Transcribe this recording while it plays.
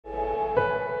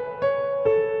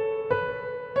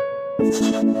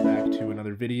Back to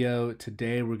another video.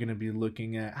 Today we're going to be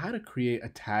looking at how to create a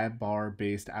tab bar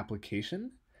based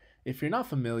application. If you're not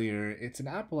familiar, it's an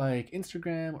app like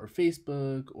Instagram or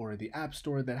Facebook or the App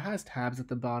Store that has tabs at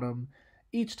the bottom.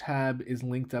 Each tab is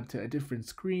linked up to a different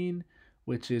screen,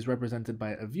 which is represented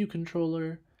by a view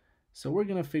controller. So we're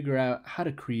going to figure out how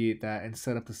to create that and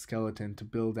set up the skeleton to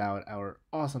build out our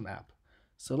awesome app.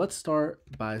 So let's start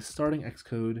by starting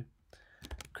Xcode,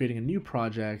 creating a new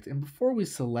project, and before we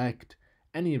select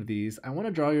any of these, I want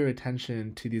to draw your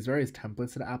attention to these various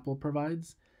templates that Apple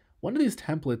provides. One of these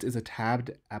templates is a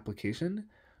tabbed application,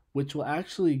 which will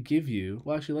actually give you,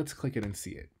 well actually let's click it and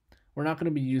see it. We're not going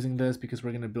to be using this because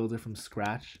we're going to build it from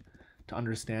scratch to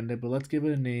understand it, but let's give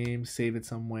it a name, save it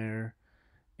somewhere,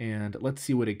 and let's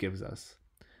see what it gives us.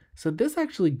 So this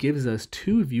actually gives us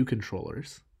two view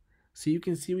controllers. So you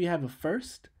can see we have a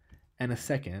first and a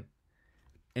second,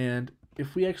 and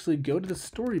if we actually go to the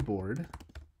storyboard,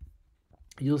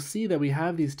 you'll see that we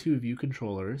have these two view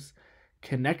controllers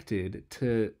connected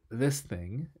to this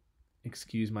thing.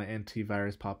 Excuse my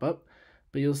antivirus pop-up,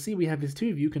 but you'll see we have these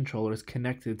two view controllers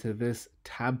connected to this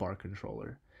tab bar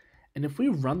controller. And if we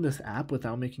run this app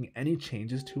without making any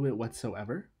changes to it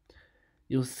whatsoever,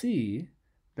 you'll see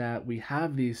that we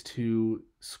have these two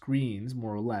screens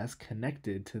more or less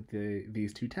connected to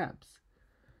these two tabs.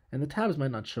 And the tabs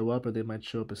might not show up, or they might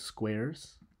show up as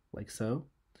squares, like so.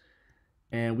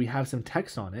 And we have some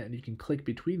text on it, and you can click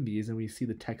between these and we see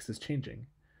the text is changing.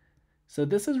 So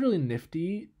this is really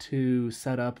nifty to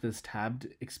set up this tabbed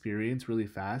experience really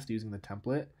fast using the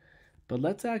template. But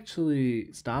let's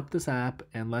actually stop this app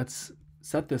and let's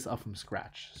set this up from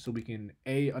scratch so we can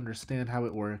A, understand how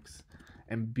it works,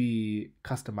 and B,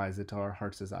 customize it to our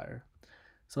heart's desire.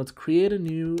 So let's create a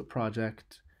new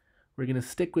project. We're going to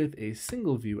stick with a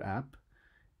single view app,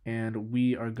 and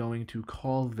we are going to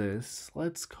call this,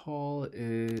 let's call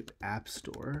it App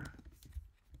Store.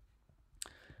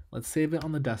 Let's save it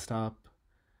on the desktop.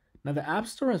 Now the App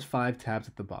Store has 5 tabs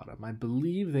at the bottom. I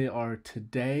believe they are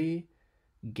Today,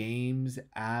 Games,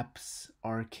 Apps,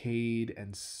 Arcade,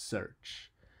 and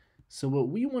Search. So what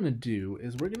we want to do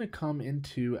is we're going to come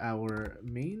into our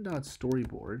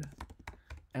main.storyboard,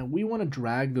 and we want to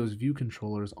drag those view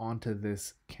controllers onto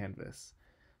this canvas.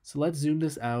 So let's zoom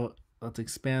this out. Let's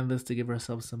expand this to give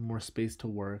ourselves some more space to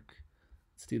work.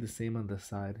 Let's do the same on this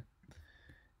side.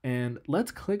 And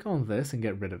let's click on this and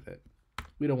get rid of it.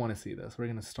 We don't want to see this. We're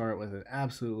going to start with an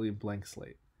absolutely blank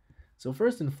slate. So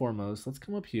first and foremost, let's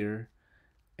come up here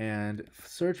and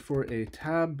search for a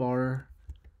tab bar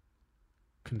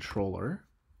controller.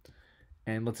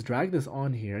 And let's drag this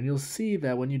on here. And you'll see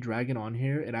that when you drag it on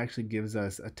here, it actually gives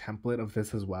us a template of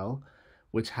this as well,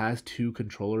 which has 2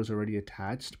 controllers already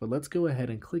attached. But let's go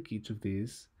ahead and click each of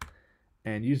these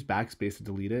and use backspace to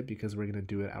delete it because we're going to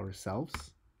do it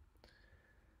ourselves.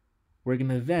 We're going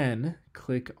to then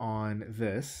click on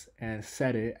this and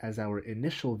set it as our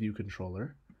initial view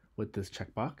controller with this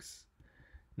checkbox.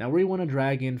 Now we want to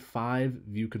drag in 5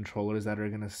 view controllers that are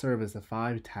going to serve as the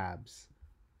 5 tabs.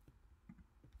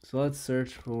 So let's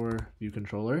search for view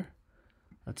controller.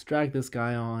 Let's drag this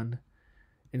guy on.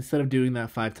 Instead of doing that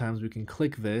 5 times, we can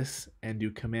click this and do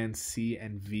Command C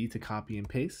and V to copy and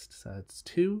paste. So that's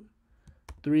 2,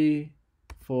 3,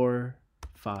 4,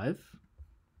 5.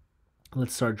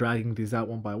 Let's start dragging these out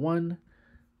one by one.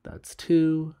 That's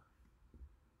 2,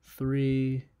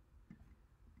 3,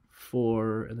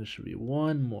 4, and there should be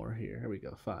one more here. Here we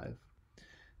go, 5.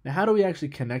 Now how do we actually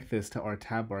connect this to our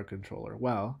tab bar controller?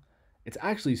 Well, it's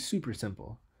actually super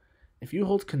simple. If you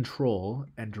hold Control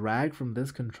and drag from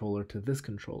this controller to this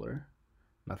controller,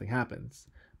 nothing happens.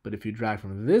 But if you drag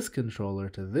from this controller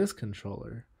to this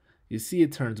controller, you see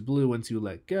it turns blue. Once you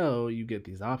let go, you get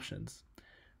these options.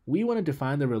 We want to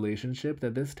define the relationship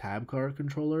that this tab bar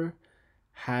controller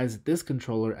has this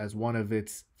controller as one of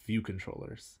its view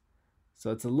controllers.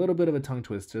 So it's a little bit of a tongue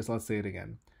twister, so let's say it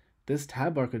again. This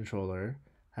tab bar controller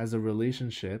has a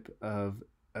relationship of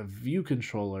a view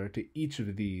controller to each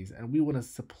of these, and we want to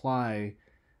supply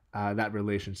that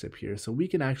relationship here. So we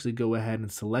can actually go ahead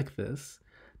and select this,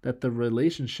 that the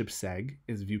relationship seg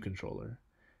is view controller.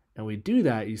 And we do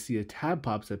that, you see a tab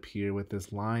pops up here with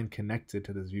this line connected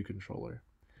to this view controller.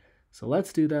 So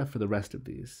let's do that for the rest of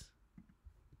these.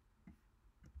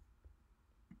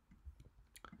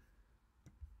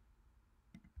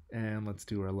 And let's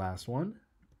do our last one.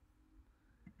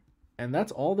 And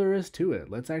that's all there is to it.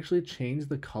 Let's actually change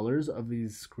the colors of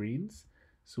these screens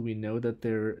so we know that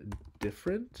they're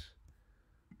different.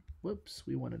 Whoops,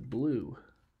 we wanted blue.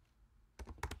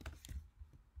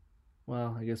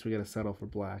 Well, I guess we gotta settle for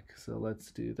black. So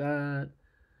let's do that.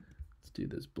 Let's do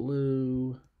this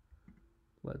blue.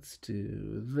 Let's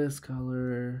do this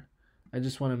color. I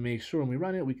just want to make sure when we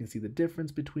run it, we can see the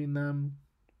difference between them.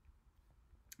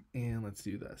 And let's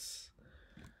do this.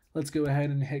 Let's go ahead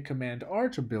and hit Command R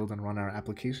to build and run our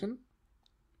application.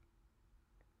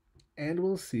 And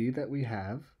we'll see that we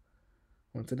have,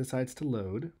 once it decides to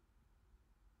load,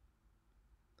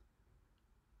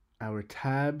 our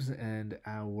tabs and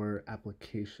our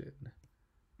application.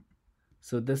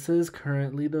 So this is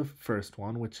currently the first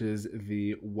one, which is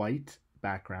the white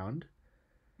background.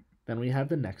 Then we have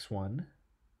the next one,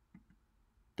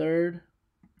 third,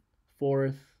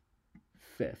 fourth,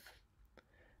 fifth.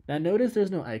 Now notice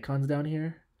there's no icons down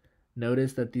here.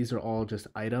 Notice that these are all just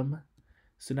item.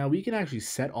 So now we can actually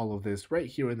set all of this right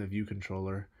here in the view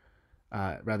controller,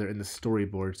 rather in the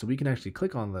storyboard. So we can actually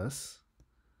click on this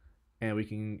and we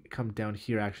can come down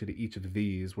here actually to each of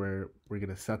these where we're going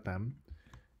to set them.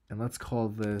 And let's call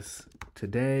this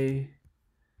today.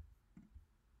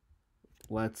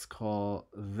 Let's call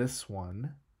this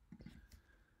one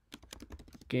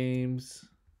games.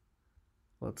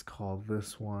 Let's call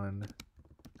this one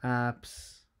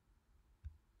apps,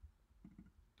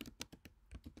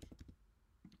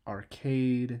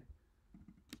 arcade,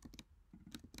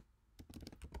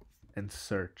 and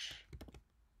search.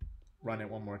 Run it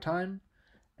one more time,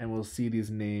 and we'll see these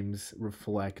names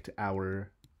reflect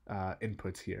our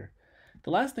inputs here.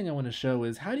 The last thing I want to show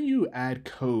is how do you add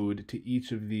code to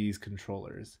each of these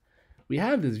controllers? We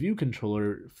have this view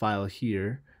controller file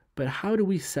here, but how do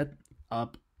we set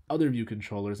up other view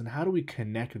controllers and how do we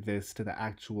connect this to the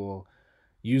actual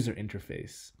user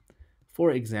interface?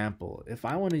 For example, if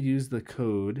I want to use the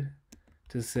code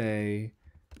to say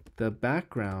the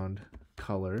background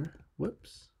color,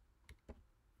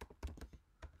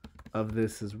 of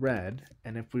this is red,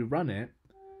 and if we run it,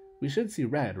 we should see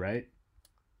red, right?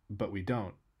 But we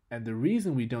don't. And the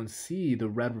reason we don't see the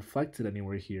red reflected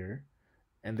anywhere here,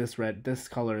 and this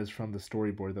color is from the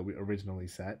storyboard that we originally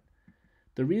set.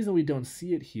 The reason we don't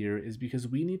see it here is because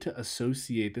we need to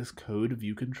associate this code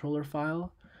view controller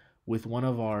file with one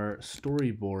of our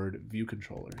storyboard view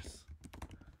controllers.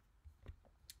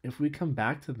 If we come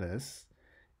back to this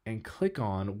and click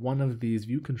on one of these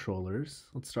view controllers,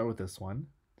 let's start with this one.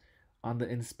 On the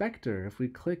inspector, if we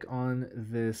click on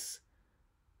this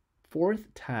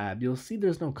fourth tab, you'll see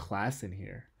there's no class in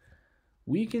here.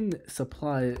 We can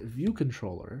supply view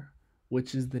controller,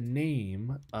 which is the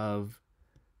name of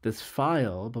this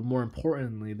file, but more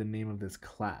importantly, the name of this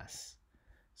class.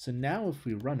 So now if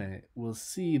we run it, we'll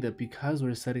see that because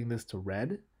we're setting this to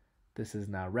red, this is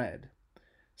now red.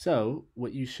 So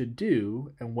what you should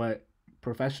do, and what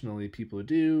professionally people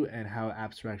do, and how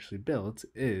apps are actually built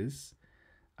is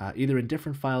either in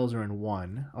different files or in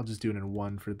one. I'll just do it in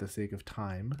one for the sake of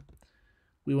time.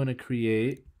 We want to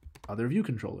create other view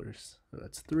controllers. So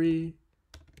that's 3,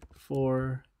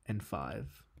 4, and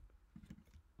 5.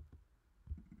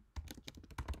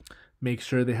 Make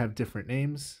sure they have different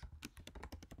names.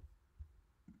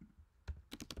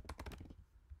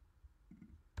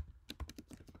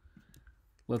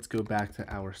 Let's go back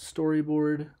to our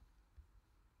storyboard.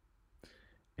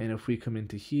 And if we come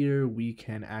into here, we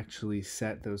can actually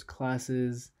set those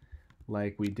classes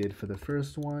like we did for the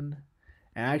first one.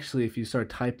 And actually, if you start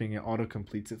typing, it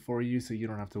auto-completes it for you, so you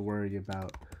don't have to worry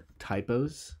about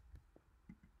typos.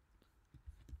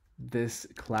 This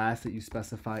class that you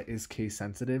specify is case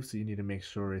sensitive, so you need to make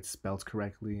sure it's spelled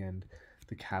correctly and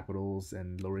the capitals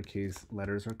and lowercase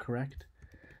letters are correct.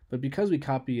 But because we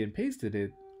copy and pasted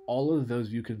it, all of those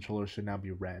view controllers should now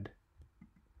be red.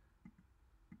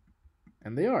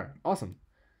 And they are. Awesome.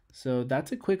 So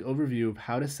that's a quick overview of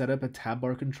how to set up a tab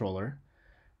bar controller.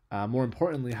 More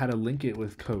importantly, how to link it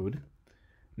with code.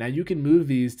 Now you can move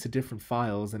these to different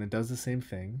files and it does the same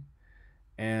thing.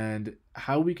 And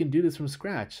how we can do this from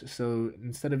scratch. So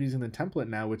instead of using the template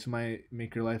now, which might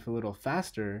make your life a little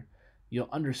faster, you'll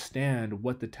understand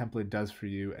what the template does for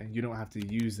you and you don't have to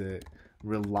use it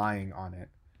relying on it.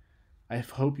 I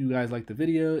hope you guys liked the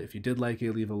video. If you did like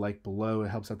it, leave a like below. It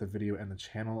helps out the video and the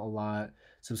channel a lot.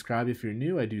 Subscribe if you're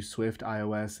new. I do Swift,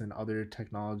 iOS, and other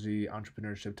technology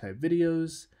entrepreneurship type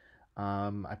videos.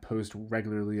 I post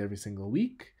regularly every single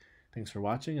week. Thanks for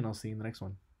watching, and I'll see you in the next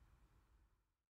one.